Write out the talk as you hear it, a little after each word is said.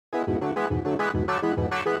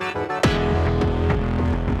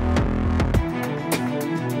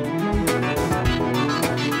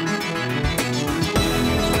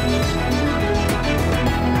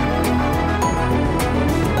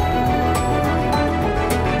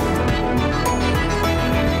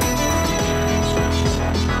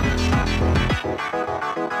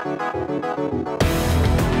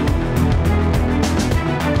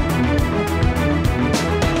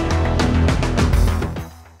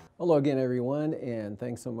Hello again, everyone, and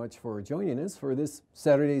thanks so much for joining us for this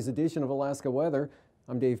Saturday's edition of Alaska Weather.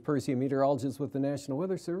 I'm Dave Percy, a meteorologist with the National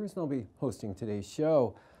Weather Service, and I'll be hosting today's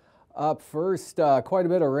show. Up first, quite a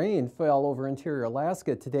bit of rain fell over interior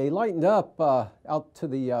Alaska today, lightened up out to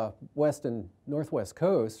the west and northwest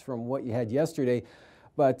coast from what you had yesterday.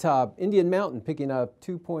 But Indian Mountain picking up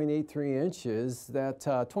 2.83 inches, that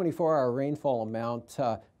 24-hour rainfall amount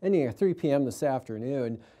ending at 3 p.m. this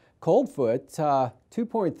afternoon. Coldfoot,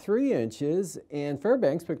 2.3 inches, and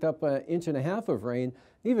Fairbanks picked up 1.5 inches of rain.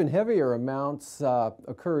 Even heavier amounts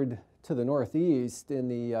occurred to the northeast. In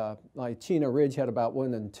the Chena Ridge had about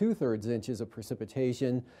 1 2/3 inches of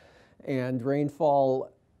precipitation, and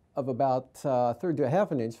rainfall of about 1/3 to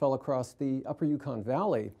 1/2 inch fell across the upper Yukon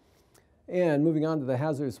Valley. And moving on to the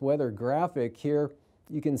hazardous weather graphic here,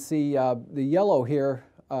 you can see the yellow here,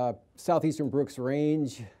 southeastern Brooks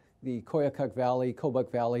Range, the Koyukuk Valley,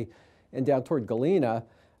 Kobuk Valley, and down toward Galena.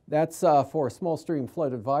 That's for small stream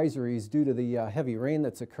flood advisories due to the heavy rain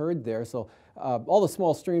that's occurred there. So all the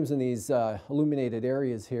small streams in these illuminated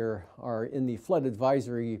areas here are in the flood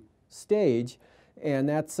advisory stage, and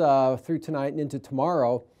that's through tonight and into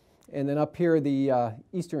tomorrow. And then up here, the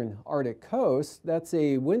eastern Arctic coast, that's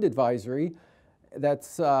a wind advisory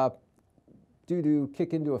that's due to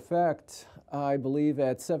kick into effect, I believe,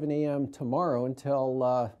 at 7 a.m. tomorrow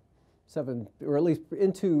until 7, or at least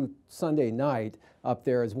into Sunday night up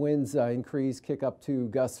there, as winds increase, kick up to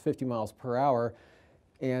gusts 50 miles per hour.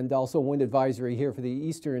 And also wind advisory here for the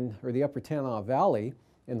eastern, or the upper Tanana Valley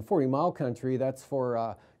in the 40-mile country. That's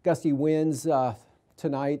for gusty winds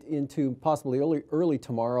tonight into possibly early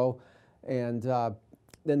tomorrow. And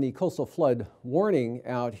then the coastal flood warning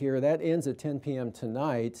out here, that ends at 10 p.m.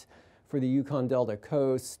 tonight for the Yukon Delta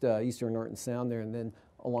coast, eastern Norton Sound there, and then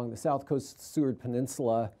along the south coast Seward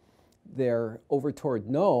Peninsula there over toward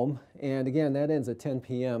Nome. And again, that ends at 10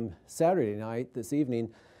 p.m. Saturday night, this evening.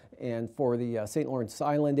 And for the St. Lawrence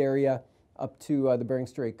Island area up to the Bering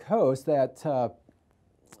Strait coast, that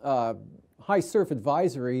high surf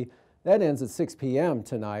advisory, that ends at 6 p.m.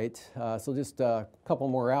 tonight. So just a couple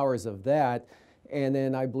more hours of that. And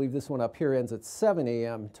then I believe this one up here ends at 7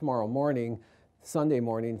 a.m. tomorrow morning, Sunday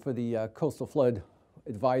morning, for the coastal flood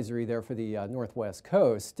advisory there for the northwest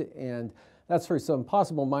coast. And that's for some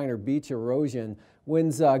possible minor beach erosion.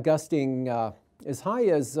 Winds gusting as high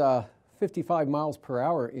as 55 miles per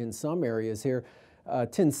hour in some areas here.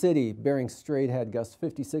 Tin City, Bering Strait had gusts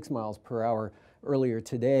 56 miles per hour earlier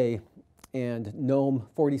today, and Nome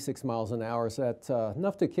 46 miles an hour, so that's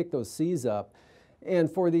enough to kick those seas up.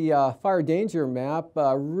 And for the fire danger map,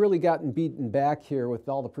 really gotten beaten back here with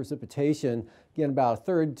all the precipitation. Again, about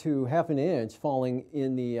 1/3 to 1/2 inch falling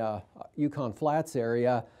in the Yukon Flats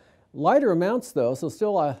area. Lighter amounts though, so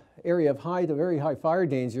still an area of high to very high fire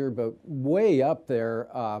danger, but way up there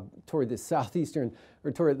toward the southeastern,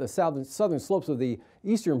 or toward the southern slopes of the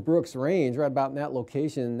eastern Brooks Range, right about in that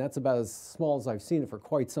location. That's about as small as I've seen it for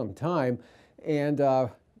quite some time. And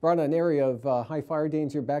brought an area of high fire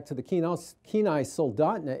danger back to the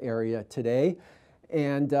Kenai-Soldotna area today.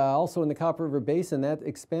 And also in the Copper River Basin, that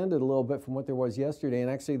expanded a little bit from what there was yesterday. And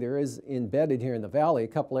actually there is embedded here in the valley a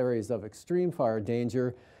couple areas of extreme fire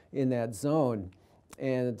danger in that zone.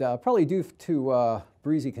 And probably due to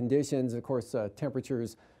breezy conditions, of course,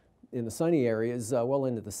 temperatures in the sunny areas well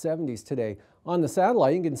into the 70s today. On the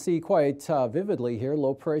satellite, you can see quite vividly here,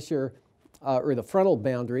 low pressure, or the frontal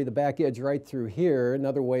boundary, the back edge right through here,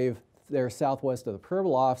 another wave there southwest of the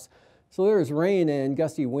Pribilofs. So there's rain and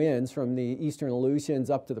gusty winds from the eastern Aleutians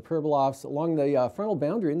up to the Pribilofs along the frontal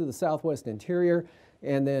boundary into the southwest interior,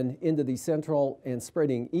 and then into the central and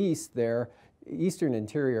spreading east there, eastern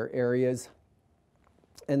interior areas,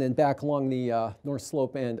 and then back along the North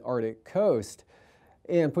Slope and Arctic coast.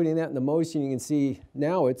 And putting that into motion, you can see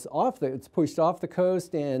now it's pushed off the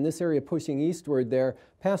coast, and this area pushing eastward there,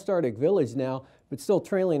 past Arctic Village now, but still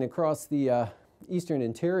trailing across the eastern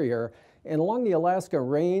interior. And along the Alaska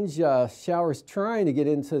Range, showers trying to get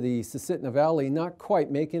into the Susitna Valley, not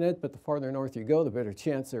quite making it, but the farther north you go, the better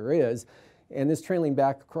chance there is. And this trailing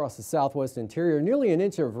back across the southwest interior, nearly an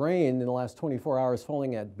inch of rain in the last 24 hours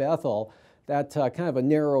falling at Bethel. that kind of a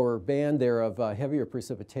narrower band there of heavier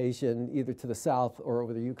precipitation, either to the south or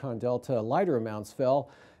over the Yukon Delta. Lighter amounts fell,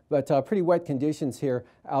 but pretty wet conditions here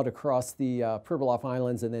out across the Pribilof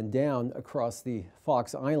Islands and then down across the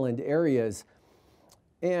Fox Island areas.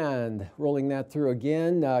 And rolling that through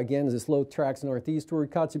again, as this low tracks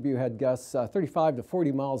northeastward, Kotzebue had gusts 35 to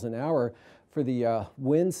 40 miles an hour for the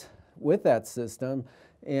winds with that system.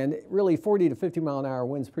 And really 40 to 50 mile an hour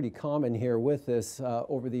winds pretty common here with this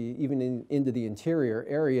even into the interior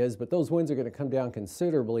areas, but those winds are going to come down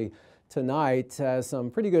considerably tonight.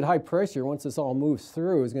 Some pretty good high pressure, once this all moves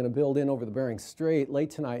through, is going to build in over the Bering Strait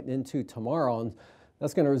late tonight and into tomorrow. And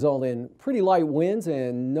that's going to result in pretty light winds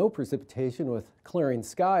and no precipitation with clearing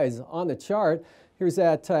skies. On the chart, here's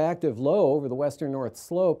that active low over the western north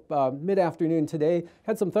slope. Mid-afternoon today,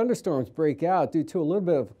 had some thunderstorms break out due to a little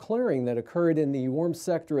bit of clearing that occurred in the warm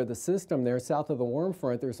sector of the system there south of the warm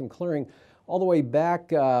front. There's some clearing all the way back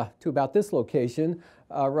to about this location,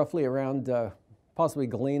 roughly around possibly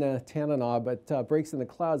Galena, Tanana, but breaks in the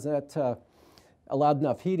clouds that allowed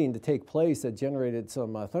enough heating to take place that generated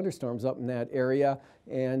some thunderstorms up in that area.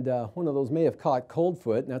 And one of those may have caught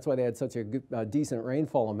Coldfoot, and that's why they had such a good, decent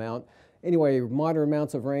rainfall amount. Anyway, moderate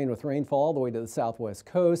amounts of rain with rainfall all the way to the southwest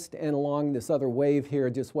coast and along this other wave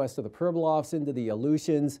here just west of the Pribilofs into the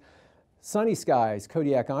Aleutians. Sunny skies,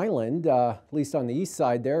 Kodiak Island, at least on the east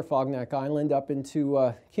side there, Fognak Island up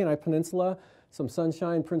into Kenai Peninsula. Some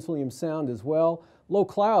sunshine, Prince William Sound as well. Low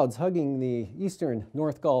clouds hugging the eastern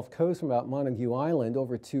North Gulf Coast from about Montague Island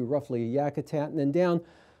over to roughly Yakutat and then down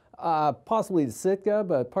possibly to Sitka,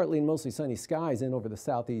 but partly and mostly sunny skies in over the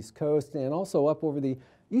southeast coast and also up over the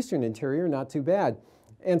eastern interior, not too bad.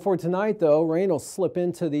 And for tonight, though, rain will slip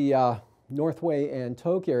into the Northway and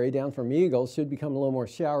Tok area down from Eagle. Should become a little more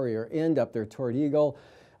showery or end up there toward Eagle.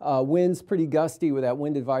 Winds pretty gusty with that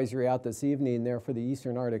wind advisory out this evening there for the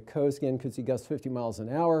eastern Arctic coast. Again, could see gusts 50 miles an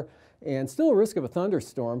hour. And still a risk of a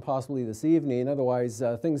thunderstorm possibly this evening. Otherwise,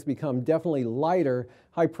 things become definitely lighter.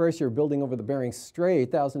 High pressure building over the Bering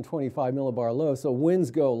Strait, 1,025 millibar low. So winds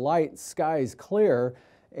go light, skies clear,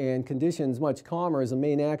 and conditions much calmer as the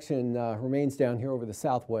main action remains down here over the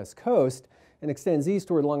southwest coast and extends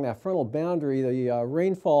eastward along that frontal boundary. The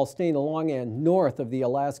rainfall staying along and north of the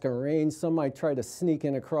Alaska Range. Some might try to sneak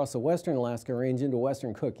in across the western Alaska Range into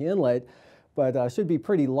western Cook Inlet, but should be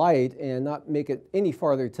pretty light and not make it any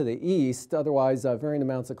farther to the east. Otherwise, varying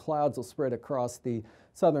amounts of clouds will spread across the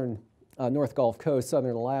southern North Gulf Coast,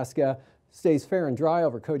 southern Alaska. Stays fair and dry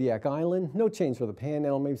over Kodiak Island. No change for the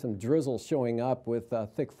Panhandle, maybe some drizzle showing up with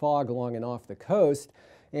thick fog along and off the coast.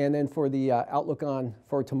 And then for the outlook on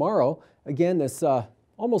for tomorrow, again, this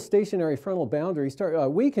almost stationary frontal boundary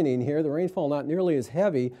start weakening here. The rainfall not nearly as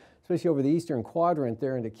heavy, especially over the eastern quadrant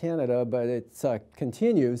there into Canada, but it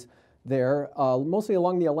continues there, mostly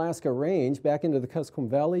along the Alaska Range, back into the Kuskokwim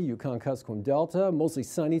Valley, Yukon-Kuskokwim Delta. Mostly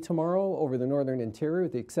sunny tomorrow over the northern interior,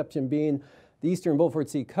 with the exception being the eastern Beaufort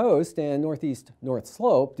Sea coast and northeast North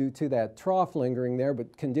Slope due to that trough lingering there,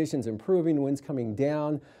 but conditions improving, winds coming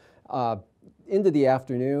down into the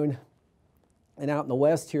afternoon. And out in the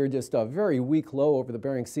west here, just a very weak low over the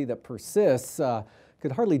Bering Sea that persists.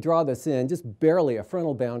 Could hardly draw this in, just barely a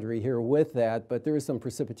frontal boundary here with that, but there is some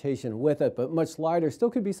precipitation with it, but much lighter. Still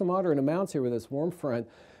could be some moderate amounts here with this warm front,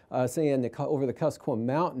 say over the Kuskokwim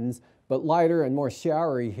Mountains, but lighter and more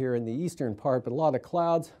showery here in the eastern part, but a lot of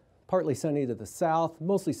clouds. Partly sunny to the south,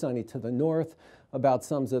 mostly sunny to the north, about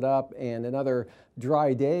sums it up, and another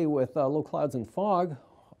dry day with low clouds and fog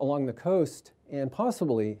along the coast and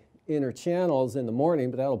possibly inner channels in the morning,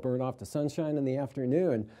 but that'll burn off to sunshine in the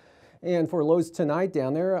afternoon. And for lows tonight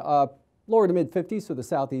down there, lower to mid 50s for the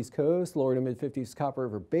southeast coast, lower to mid 50s Copper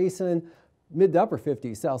River Basin, mid to upper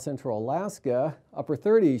 50s south central Alaska, upper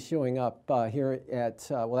 30s showing up here at,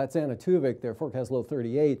 well, that's Anatuvik, their forecast low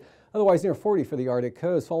 38. Otherwise near 40 for the Arctic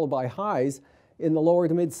coast, followed by highs in the lower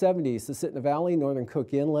to mid 70s, the Sitna Valley, northern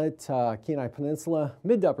Cook Inlet, Kenai Peninsula,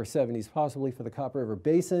 mid to upper 70s possibly for the Copper River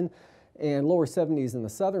Basin, and lower 70s in the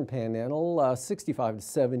southern Panhandle, 65 to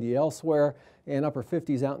 70 elsewhere, and upper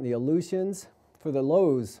 50s out in the Aleutians. For the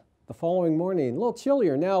lows the following morning, a little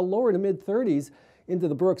chillier now, lower to mid 30s into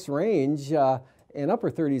the Brooks Range, and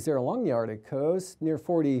upper 30s there along the Arctic coast, near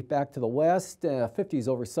 40 back to the west, 50s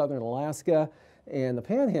over southern Alaska, and the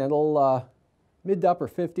Panhandle, mid to upper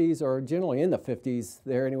 50s, or generally in the 50s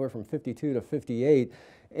there, anywhere from 52 to 58,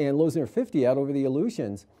 and lows near 50 out over the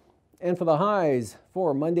Aleutians. And for the highs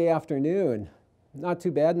for Monday afternoon, not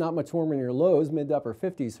too bad, not much warmer in your lows, mid to upper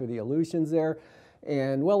 50s for the Aleutians there,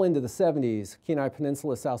 and well into the 70s. Kenai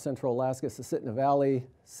Peninsula, south central Alaska, Susitna Valley,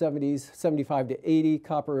 70s, 75 to 80,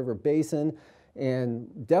 Copper River Basin,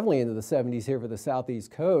 and definitely into the 70s here for the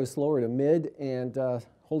southeast coast, lower to mid, and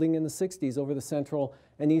holding in the 60s over the central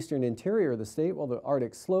and eastern interior of the state, while the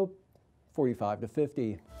Arctic slope 45 to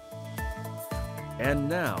 50. And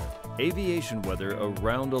now, aviation weather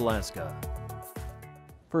around Alaska.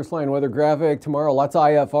 First line weather graphic tomorrow, lots of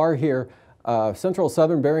IFR here. Central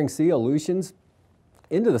southern Bering Sea Aleutians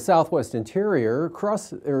into the southwest interior,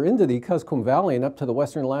 across or into the Kuskokwim Valley and up to the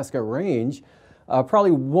western Alaska range.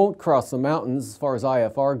 Probably won't cross the mountains as far as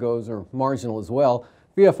IFR goes, or marginal as well.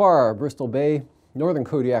 VFR, Bristol Bay, northern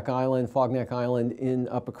Kodiak Island, Fogneck Island, in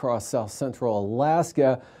up across south central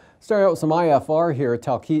Alaska. Starting out with some IFR here,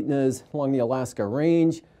 Talkeetnas along the Alaska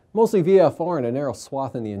range, mostly VFR and a narrow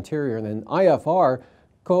swath in the interior. And then IFR,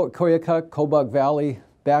 Koyukuk, Kobuk Valley,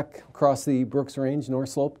 back across the Brooks Range, north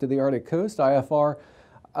slope to the Arctic coast. IFR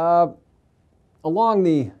along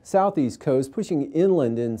the southeast coast, pushing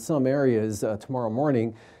inland in some areas tomorrow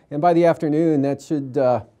morning. And by the afternoon, that should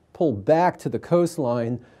pull back to the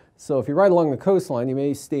coastline. So if you're right along the coastline, you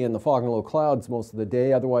may stay in the fog and low clouds most of the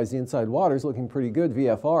day. Otherwise, the inside water is looking pretty good,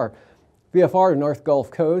 VFR. VFR to North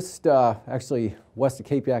Gulf Coast, actually west of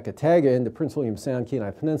Cape Yakataga into Prince William Sound,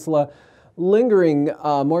 Kenai Peninsula. Lingering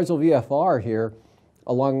marginal VFR here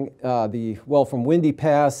along from Windy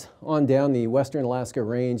Pass on down the western Alaska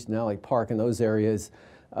Range, Denali Park and those areas.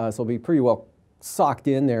 So it'll be pretty well socked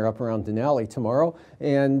in there up around Denali tomorrow.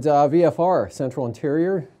 And VFR, central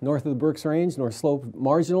interior, north of the Brooks Range, north slope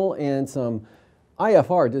marginal, and some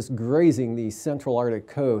IFR just grazing the central Arctic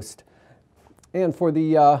coast. And for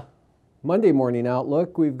the Monday morning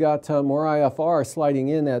outlook, we've got more IFR sliding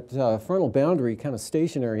in at frontal boundary, kind of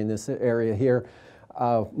stationary in this area here.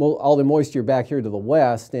 All the moisture back here to the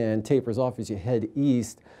west and tapers off as you head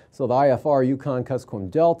east. So the IFR, Yukon, Kuskokwim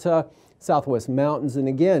Delta, southwest mountains, and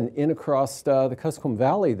again in across the Kuskokwim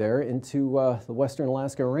Valley there into the western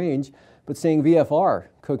Alaska Range, but staying VFR,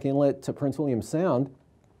 Cook Inlet to Prince William Sound.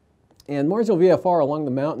 And marginal VFR along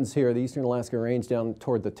the mountains here, the eastern Alaska Range down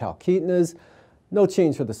toward the Talkeetnas. No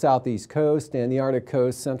change for the southeast coast, and the Arctic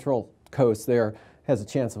coast, central coast there has a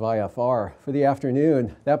chance of IFR. For the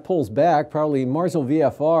afternoon, that pulls back, probably marginal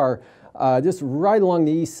VFR, just right along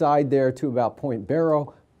the east side there to about Point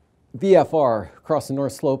Barrow. VFR across the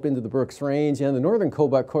north slope into the Brooks Range and the northern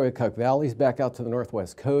Kobuk Koyukuk Valleys back out to the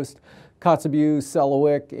northwest coast. Kotzebue,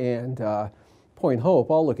 Selawik, and Point Hope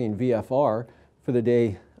all looking VFR for the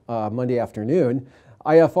day Monday afternoon.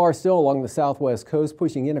 IFR still along the southwest coast,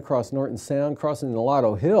 pushing in across Norton Sound, crossing the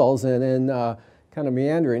Lotto Hills, and then kind of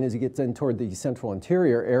meandering as you get in toward the central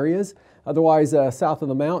interior areas. Otherwise, south of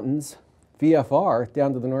the mountains, VFR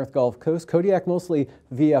down to the North Gulf Coast. Kodiak mostly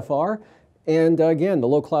VFR. And again, the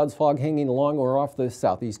low clouds fog hanging along or off the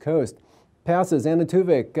southeast coast. Passes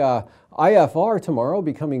Anatuvik, IFR tomorrow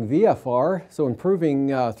becoming VFR, so improving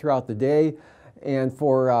throughout the day. And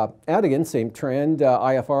for Adigan, same trend,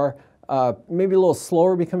 IFR maybe a little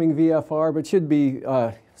slower becoming VFR, but should be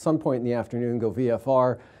some point in the afternoon go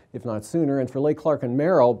VFR, if not sooner. And for Lake Clark and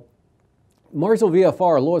Merrill, marginal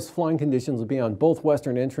VFR, lowest flying conditions will be on both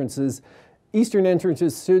western entrances. Eastern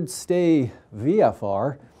entrances should stay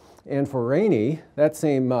VFR. And for Rainy, that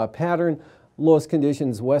same pattern, lowest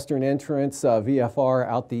conditions, western entrance, VFR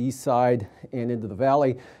out the east side and into the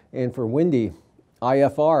valley. And for Windy,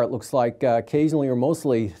 IFR, it looks like occasionally or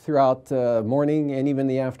mostly throughout morning and even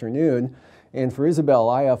the afternoon. And for Isabel,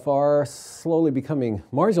 IFR slowly becoming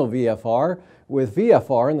marginal VFR with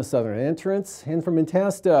VFR in the southern entrance. And for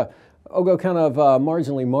Mentasta, I'll go kind of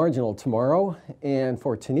marginally marginal tomorrow. And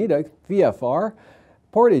for Tanita, VFR.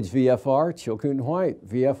 Portage, VFR. Chilcoot White,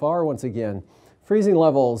 VFR once again. Freezing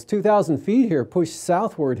levels, 2,000 feet here, pushed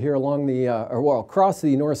southward here along the, across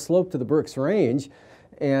the north slope to the Brooks Range.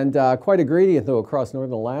 And quite a gradient, though, across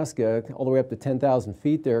northern Alaska, all the way up to 10,000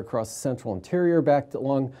 feet there across the central interior, back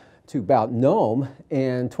along to about Nome.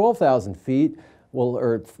 And 12,000 feet,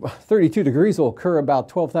 or 32 degrees will occur about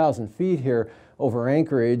 12,000 feet here over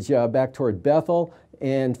Anchorage, back toward Bethel.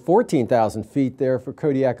 And 14,000 feet there for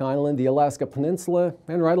Kodiak Island, the Alaska Peninsula,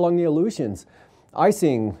 and right along the Aleutians.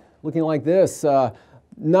 Icing looking like this.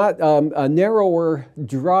 Not a narrower,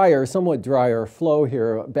 drier, somewhat drier flow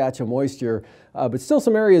here, a batch of moisture, but still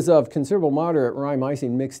some areas of considerable moderate rime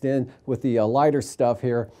icing mixed in with the lighter stuff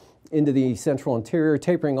here into the central interior,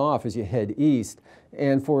 tapering off as you head east.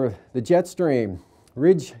 And for the jet stream,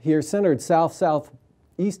 ridge here centered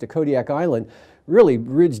south-southeast of Kodiak Island, really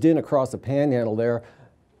ridged in across the panhandle there.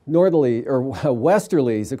 Northerly or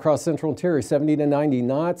westerlies across central interior, 70 to 90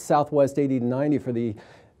 knots, southwest 80 to 90 for the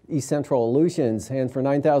east central Aleutians. And for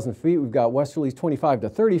 9,000 feet, we've got westerlies 25 to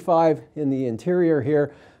 35 in the interior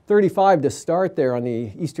here. 35 to start there on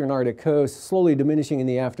the eastern Arctic coast, slowly diminishing in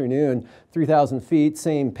the afternoon, 3,000 feet,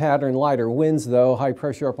 same pattern, lighter winds though, high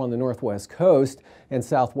pressure up on the northwest coast and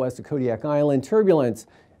southwest of Kodiak Island, turbulence.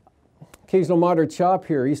 Occasional moderate chop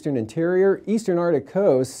here, eastern interior, eastern Arctic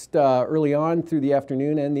coast early on through the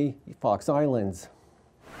afternoon and the Fox Islands.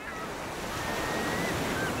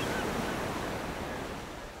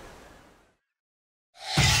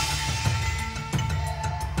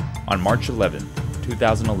 On March 11,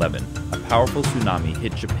 2011, a powerful tsunami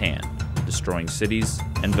hit Japan, destroying cities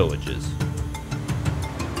and villages.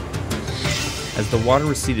 As the water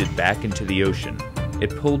receded back into the ocean,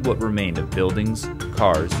 it pulled what remained of buildings,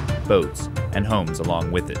 cars, boats, and homes along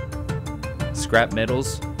with it. Scrap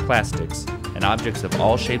metals, plastics, and objects of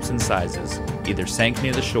all shapes and sizes either sank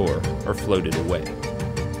near the shore or floated away.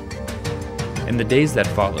 In the days that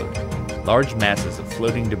followed, large masses of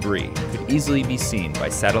floating debris could easily be seen by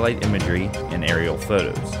satellite imagery and aerial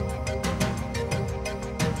photos.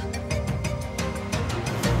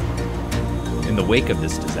 In the wake of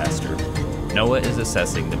this disaster, NOAA is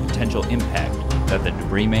assessing the potential impact that the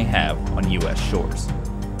debris may have on U.S. shores.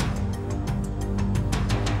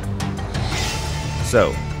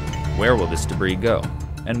 So, where will this debris go,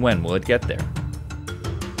 and when will it get there?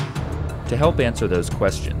 To help answer those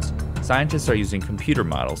questions, scientists are using computer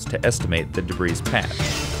models to estimate the debris'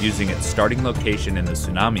 path, using its starting location in the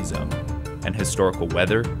tsunami zone and historical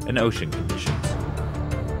weather and ocean conditions.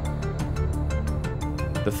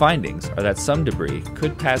 The findings are that some debris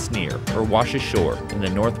could pass near or wash ashore in the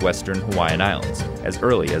northwestern Hawaiian Islands as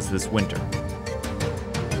early as this winter.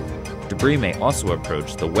 Debris may also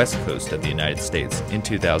approach the west coast of the United States in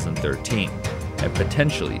 2013 and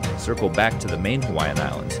potentially circle back to the main Hawaiian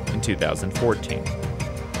Islands in 2014.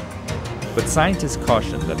 But scientists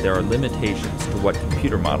caution that there are limitations to what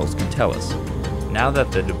computer models can tell us. Now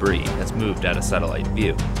that the debris has moved out of satellite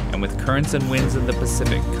view, and with currents and winds in the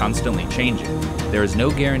Pacific constantly changing, there is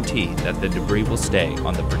no guarantee that the debris will stay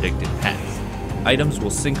on the predicted path. Items will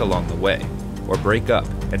sink along the way, or break up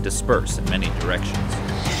and disperse in many directions.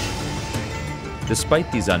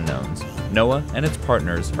 Despite these unknowns, NOAA and its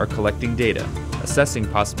partners are collecting data, assessing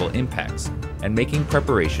possible impacts, and making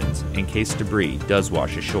preparations in case debris does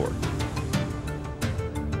wash ashore.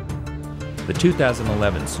 The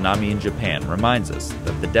 2011 tsunami in Japan reminds us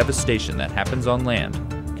that the devastation that happens on land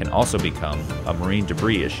can also become a marine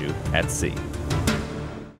debris issue at sea.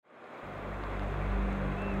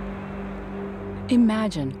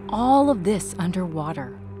 Imagine all of this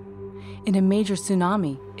underwater. In a major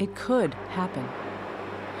tsunami, it could happen.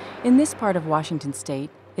 In this part of Washington state,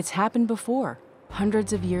 it's happened before,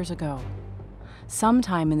 hundreds of years ago.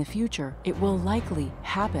 Sometime in the future, it will likely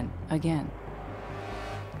happen again.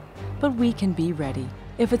 But we can be ready.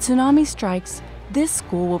 If a tsunami strikes, this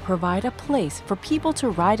school will provide a place for people to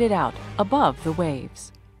ride it out above the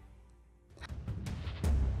waves.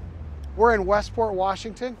 We're in Westport,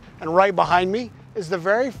 Washington, and right behind me is the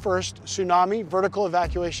very first tsunami vertical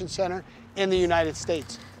evacuation center in the United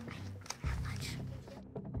States.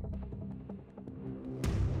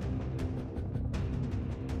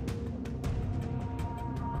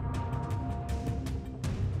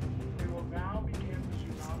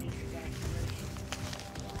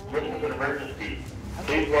 This is an emergency.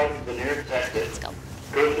 Please walk to the nearest exit.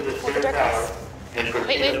 Go to the stair tower and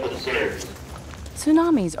proceed up the stairs.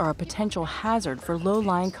 Tsunamis are a potential hazard for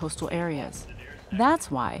low-lying coastal areas.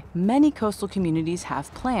 That's why many coastal communities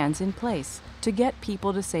have plans in place to get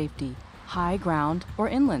people to safety, high ground or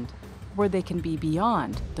inland, where they can be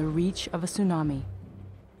beyond the reach of a tsunami.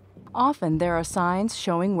 Often there are signs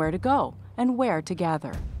showing where to go and where to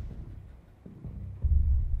gather.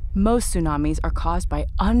 Most tsunamis are caused by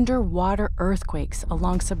underwater earthquakes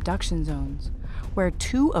along subduction zones, where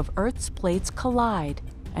two of Earth's plates collide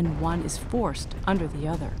and one is forced under the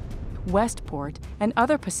other. Westport and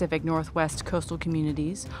other Pacific Northwest coastal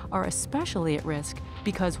communities are especially at risk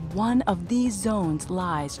because one of these zones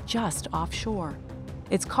lies just offshore.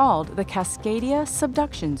 It's called the Cascadia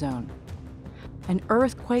Subduction Zone. An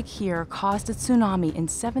earthquake here caused a tsunami in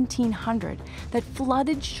 1700 that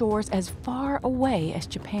flooded shores as far away as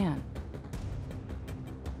Japan.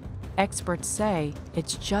 Experts say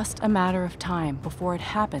it's just a matter of time before it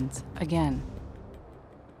happens again.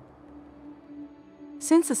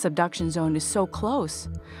 Since the subduction zone is so close,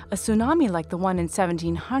 a tsunami like the one in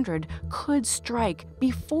 1700 could strike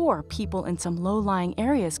before people in some low-lying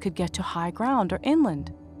areas could get to high ground or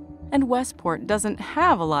inland. And Westport doesn't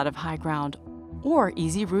have a lot of high ground or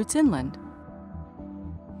easy routes inland.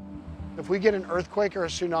 If we get an earthquake or a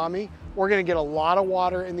tsunami, we're going to get a lot of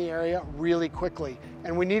water in the area really quickly,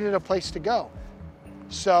 and we needed a place to go.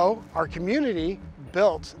 So our community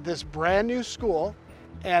built this brand new school,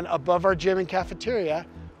 and above our gym and cafeteria,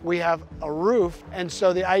 we have a roof. And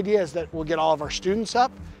so the idea is that we'll get all of our students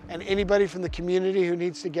up, and anybody from the community who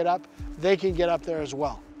needs to get up, they can get up there as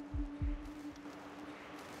well.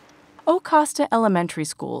 Ocosta Elementary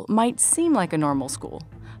School might seem like a normal school,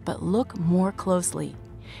 but look more closely.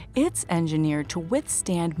 It's engineered to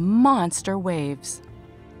withstand monster waves.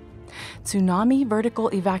 Tsunami vertical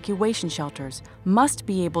evacuation shelters must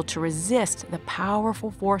be able to resist the powerful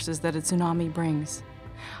forces that a tsunami brings.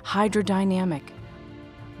 Hydrodynamic,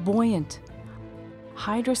 buoyant,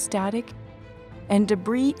 hydrostatic, and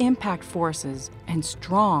debris impact forces and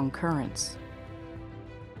strong currents.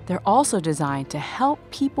 They're also designed to help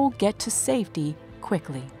people get to safety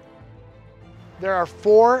quickly. There are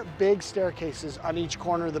 4 big staircases on each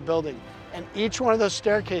corner of the building, and each one of those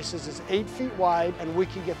staircases is 8 feet wide, and we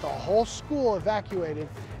can get the whole school evacuated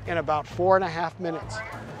in about 4.5 minutes.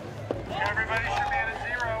 Everybody should be at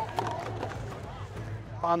a 0.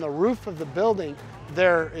 On the roof of the building,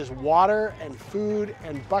 there is water and food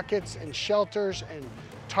and buckets and shelters and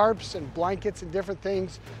tarps and blankets and different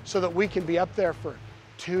things so that we can be up there for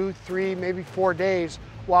 2, 3, maybe 4 days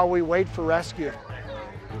while we wait for rescue.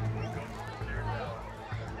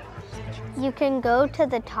 You can go to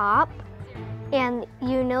the top and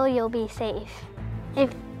you know you'll be safe.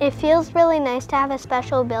 It feels really nice to have a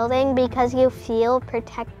special building because you feel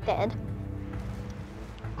protected.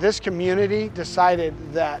 This community decided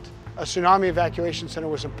that a tsunami evacuation center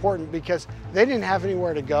was important because they didn't have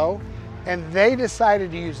anywhere to go, and they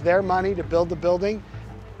decided to use their money to build the building.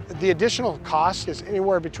 The additional cost is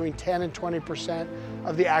anywhere between 10 and 20%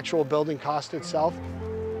 of the actual building cost itself,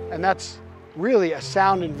 and that's really a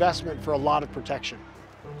sound investment for a lot of protection.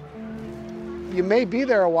 You may be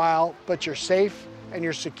there a while, but you're safe and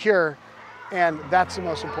you're secure, and that's the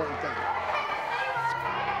most important thing.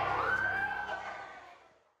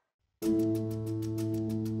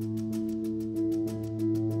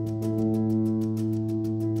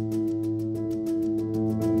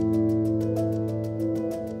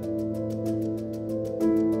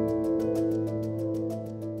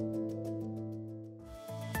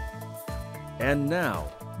 And now,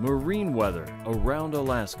 marine weather around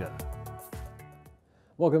Alaska.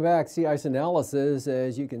 Welcome back. Sea ice analysis.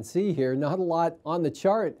 As you can see here, not a lot on the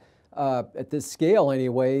chart at this scale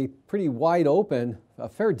anyway. Pretty wide open, a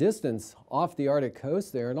fair distance off the Arctic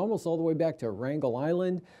coast there, and almost all the way back to Wrangel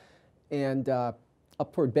Island and up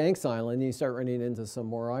toward Banks Island. You start running into some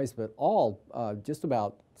more ice, but all just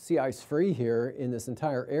about sea ice free here in this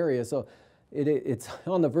entire area. So it's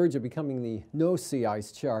on the verge of becoming the no sea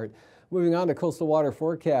ice chart. Moving on to coastal water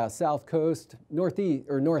forecast, south coast, northeast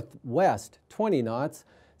or northwest, 20 knots,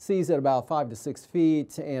 seas at about 5 to 6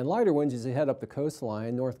 feet, and lighter winds as you head up the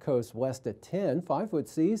coastline, north coast west at 10, 5-foot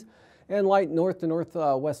seas, and light north to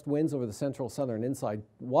northwest winds over the central southern inside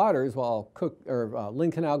waters, while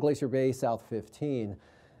Lynn Canal, Glacier Bay, south 15.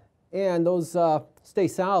 And those stay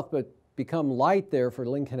south but become light there for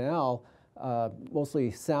Lynn Canal. Mostly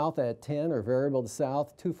south at 10 or variable to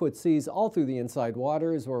south, 2-foot seas all through the inside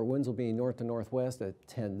waters, where winds will be north to northwest at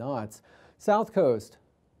 10 knots. South coast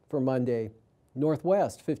for Monday,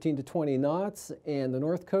 northwest 15 to 20 knots, and the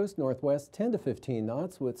north coast northwest 10 to 15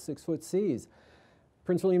 knots with 6-foot seas.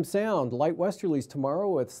 Prince William Sound, light westerlies tomorrow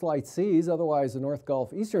with slight seas, otherwise the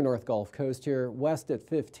eastern North Gulf coast here west at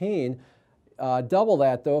 15. Double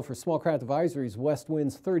that, though, for small craft advisories, west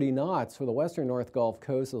winds 30 knots for the western North Gulf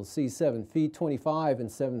coast. It'll see 7 feet, 25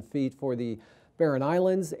 and 7 feet for the Barren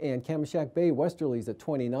Islands, and Kamishak Bay westerlies at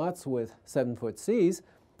 20 knots with 7-foot seas.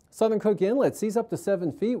 Southern Cook Inlet seas up to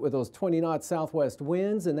 7 feet with those 20-knot southwest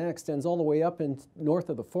winds, and that extends all the way up and north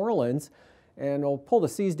of the Forelands, and it'll pull the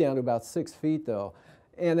seas down to about 6 feet, though.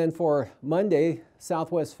 And then for Monday,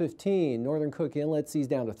 southwest 15, Northern Cook Inlet seas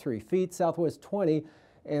down to 3 feet, southwest 20,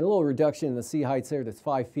 and a little reduction in the sea heights there to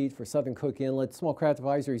 5 feet for Southern Cook Inlet. Small craft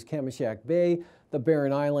advisories, Kamishak Bay, the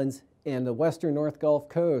Barren Islands, and the western North Gulf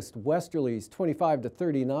coast. Westerlies 25 to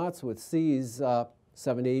 30 knots with seas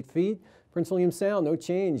 7 to 8 feet. Prince William Sound, no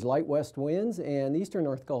change, light west winds, and eastern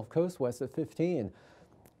North Gulf coast west at 15.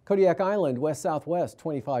 Kodiak Island, west-southwest,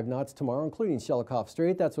 25 knots tomorrow, including Shelikof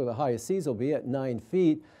Strait. That's where the highest seas will be at 9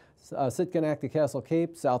 feet. Sitkinak to Castle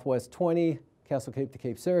Cape, southwest 20. Castle Cape to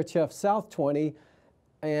Cape Sarachev, south 20.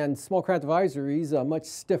 And small craft advisories, a much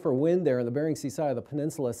stiffer wind there in the Bering Sea side of the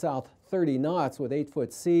peninsula, south 30 knots with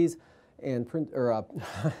 8-foot seas, and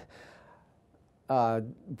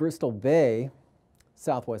Bristol Bay,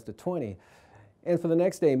 southwest of 20. And for the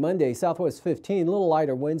next day, Monday, southwest 15, a little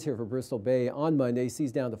lighter winds here for Bristol Bay on Monday,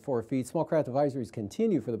 seas down to 4 feet. Small craft advisories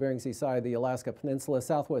continue for the Bering Sea side of the Alaska Peninsula,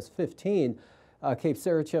 southwest 15. Cape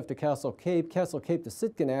Sarachev to Castle Cape to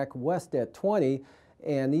Sitkinak, west at 20.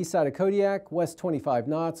 And the east side of Kodiak, west 25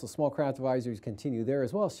 knots, so small craft advisories continue there,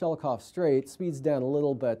 as well as Shelikof Strait. Speeds down a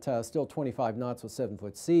little, but still 25 knots with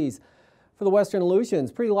 7-foot seas. For the western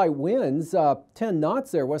Aleutians, pretty light winds, 10 knots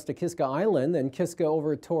there west of Kiska Island, then Kiska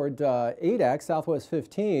over toward Adak, southwest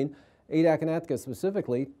 15. Adak and Atka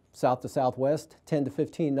specifically, south to southwest, 10 to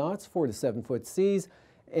 15 knots, 4 to 7-foot seas.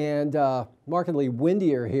 And markedly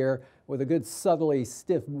windier here with a good southerly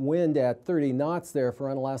stiff wind at 30 knots there for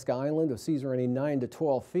Unalaska Island, with seas running 9 to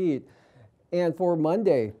 12 feet. And for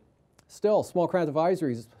Monday, still small craft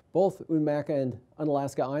advisories, both Unamaka and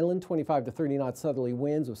Unalaska Island, 25 to 30 knot southerly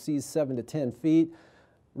winds with seas 7 to 10 feet.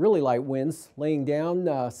 Really light winds laying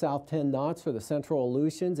down south 10 knots for the central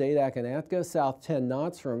Aleutians, Adak and Atka, south 10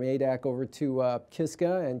 knots from Adak over to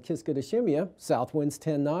Kiska and Kiska to Shemya, south winds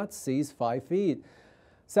 10 knots, seas 5 feet.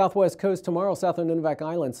 Southwest coast tomorrow, south of Nunivak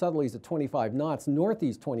Island, southerlies at 25 knots,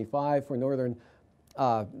 northeast 25 for northern,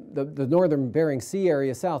 the northern Bering Sea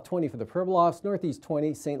area, south 20 for the Pribilofs, northeast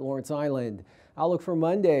 20, St. Lawrence Island. Outlook for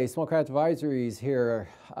Monday, small craft advisories here,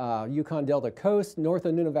 Yukon Delta coast, north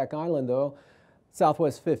of Nunivak Island though,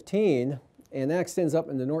 southwest 15, and that extends up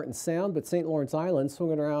into Norton Sound, but St. Lawrence Island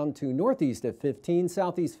swinging around to northeast at 15,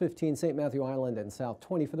 southeast 15, St. Matthew Island, and south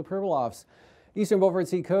 20 for the Pribilofs. Eastern Beaufort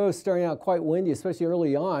Sea coast starting out quite windy, especially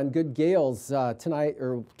early on. Good gales tonight,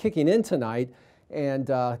 or kicking in tonight, and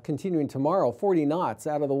continuing tomorrow. 40 knots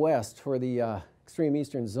out of the west for the extreme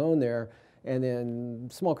eastern zone there. And then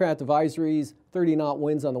small craft advisories, 30 knot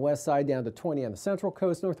winds on the west side down to 20 on the central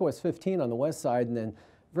coast, northwest 15 on the west side, and then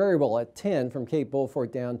variable at 10 from Cape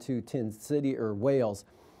Beaufort down to Tin City or Wales.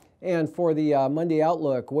 And for the Monday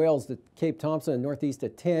outlook, Wales to Cape Thompson, northeast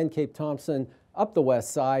at 10, Cape Thompson up the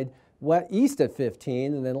west side, east at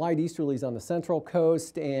 15, and then light easterlies on the central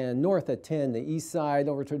coast, and north at 10, the east side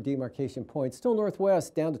over to demarcation point, still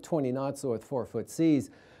northwest down to 20 knots, so with 4-foot seas.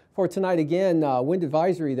 For tonight again, wind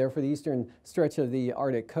advisory there for the eastern stretch of the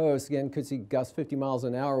Arctic coast. Again, could see gusts 50 miles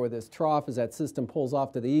an hour with this trough as that system pulls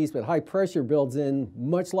off to the east, but high pressure builds in,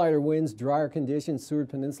 much lighter winds, drier conditions, Seward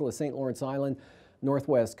Peninsula, St. Lawrence Island,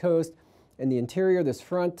 northwest coast. In the interior, this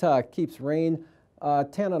front keeps rain,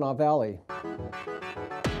 Tanana Valley.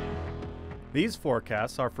 These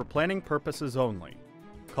forecasts are for planning purposes only.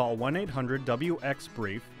 Call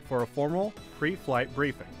 1-800-WX-BRIEF for a formal pre-flight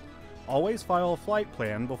briefing. Always file a flight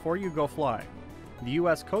plan before you go flying. The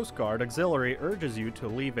U.S. Coast Guard Auxiliary urges you to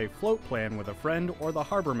leave a float plan with a friend or the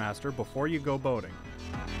harbor master before you go boating.